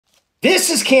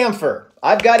This is Camphor.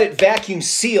 I've got it vacuum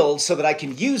sealed so that I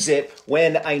can use it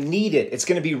when I need it. It's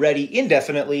going to be ready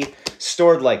indefinitely,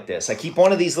 stored like this. I keep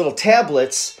one of these little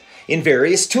tablets in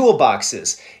various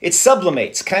toolboxes. It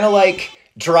sublimates, kind of like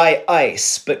dry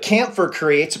ice, but Camphor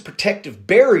creates a protective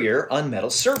barrier on metal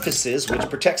surfaces, which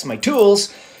protects my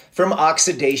tools from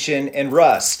oxidation and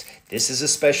rust. This is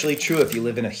especially true if you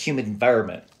live in a humid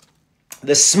environment.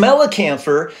 The smell of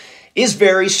Camphor is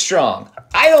very strong.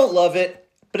 I don't love it,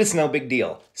 but it's no big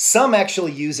deal. Some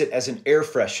actually use it as an air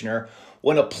freshener.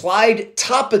 When applied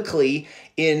topically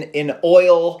in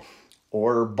oil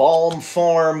or balm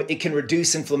form, it can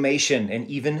reduce inflammation and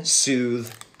even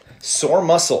soothe sore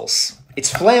muscles.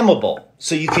 It's flammable,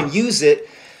 so you can use it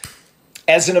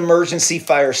as an emergency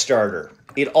fire starter.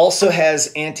 It also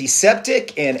has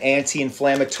antiseptic and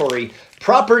anti-inflammatory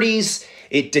properties.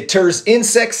 It deters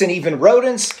insects and even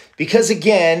rodents because,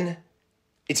 again,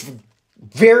 it's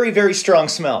very, very strong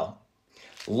smell.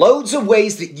 Loads of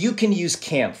ways that you can use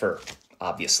Camphor,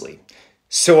 obviously.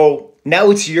 So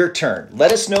now it's your turn.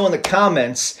 Let us know in the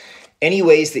comments any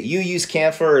ways that you use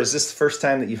Camphor, or is this the first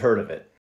time that you've heard of it?